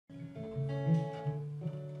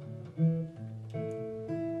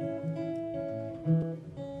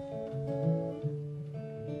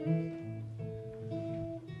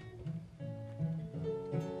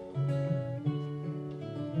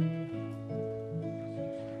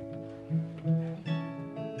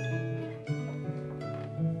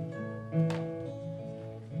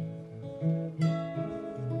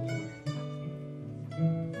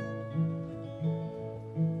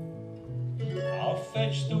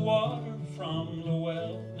water from the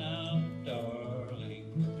well now,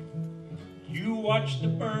 darling. You watch the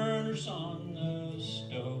burners on the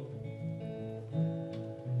stove.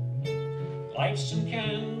 Light some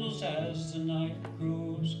candles as the night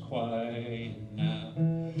grows quiet now.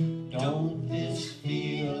 Don't this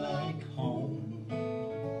feel like home?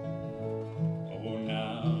 Oh,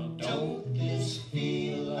 now, don't this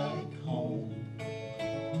feel like home?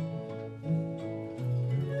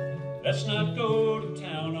 Let's not go to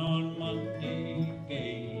town on Monday,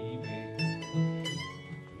 baby.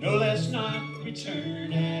 No, let's not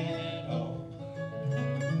return at all.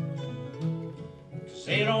 'Cause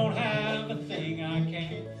they don't have a thing I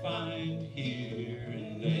can't find here,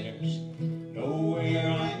 and there's nowhere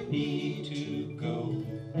I need to go.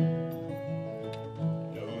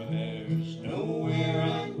 No, there's nowhere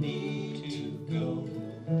I need to go.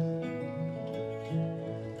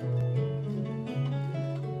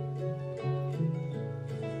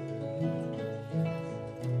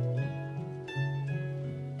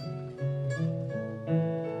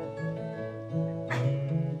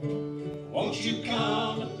 Won't you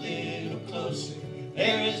come a little closer?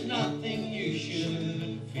 There is nothing you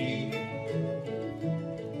should fear.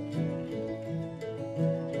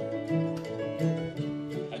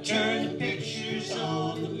 I turn the pictures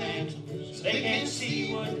on the mantle so they can't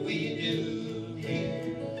see what we do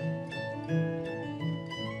here.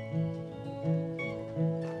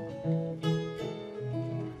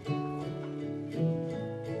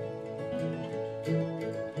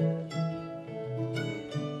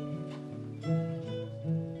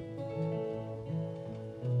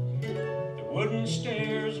 Wooden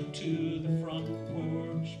stairs up to the front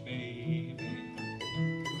porch, baby,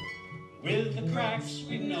 with the cracks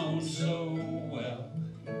we've known so well.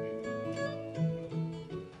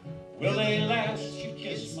 Will they last? You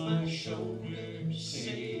kiss my shoulder,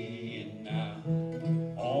 saying now,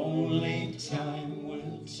 only time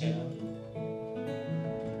will tell.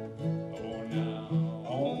 Oh, now,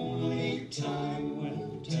 only time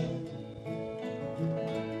will tell.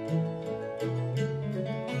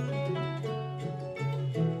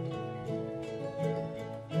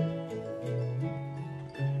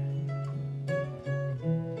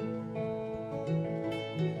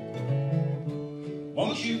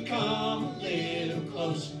 Won't you come a little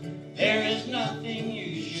closer? There is nothing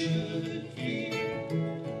you should fear.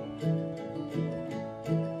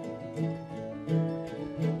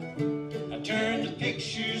 I turn the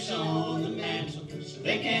pictures on the mantle so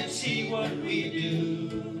they can't see what we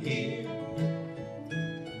do here.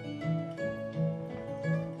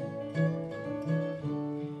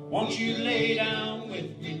 Won't you lay down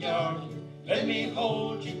with me, darling? Let me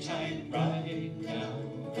hold you tight right now.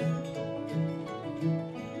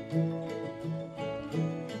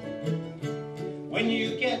 When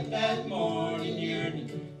you get that morning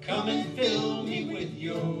yearning, come and fill me with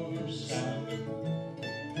your sound.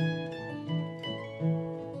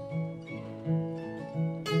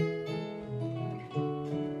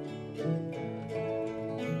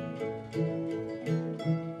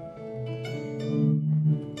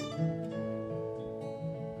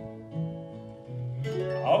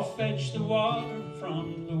 I'll fetch the water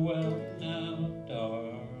from the well now,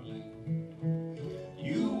 darling.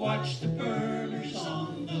 You watch the birds